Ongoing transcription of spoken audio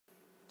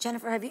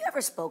Jennifer, have you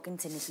ever spoken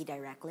to Nicki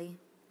directly?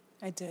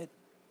 I did,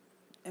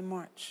 in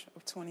March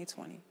of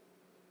 2020.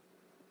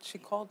 She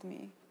called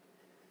me,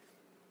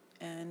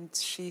 and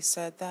she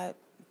said that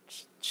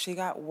she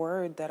got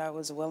word that I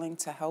was willing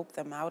to help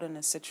them out in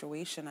a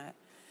situation.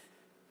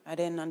 I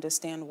didn't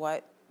understand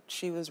what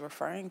she was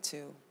referring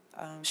to.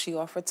 She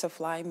offered to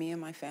fly me and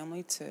my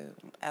family to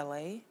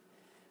LA.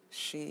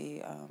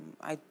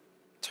 I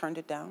turned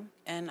it down,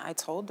 and I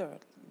told her,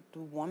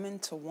 woman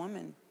to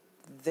woman,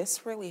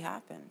 this really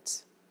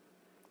happened.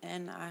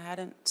 And I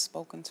hadn't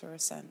spoken to her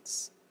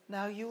since.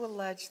 Now, you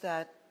allege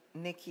that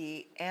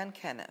Nicki and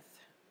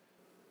Kenneth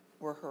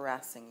were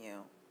harassing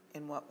you.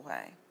 In what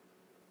way?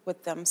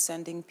 With them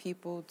sending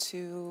people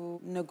to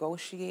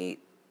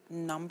negotiate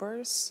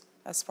numbers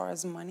as far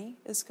as money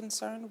is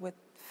concerned with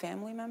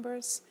family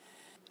members.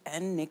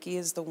 And Nicki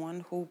is the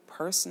one who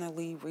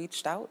personally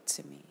reached out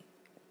to me.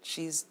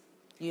 She's,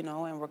 in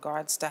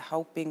regards to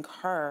helping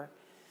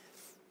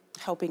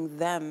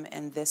them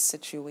in this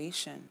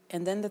situation.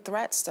 And then the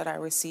threats that I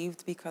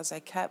received because I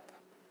kept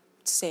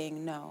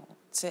saying no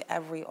to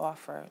every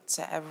offer,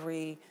 to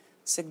every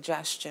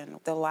suggestion.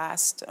 The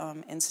last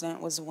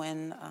incident was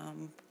when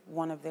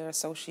one of their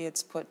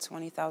associates put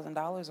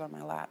 $20,000 on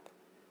my lap,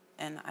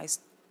 and I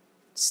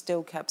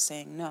still kept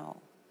saying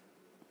no.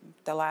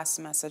 The last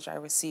message I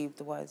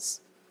received was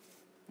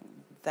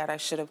that I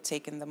should have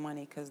taken the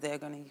money because they're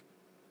going to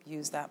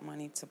use that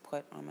money to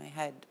put on my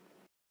head.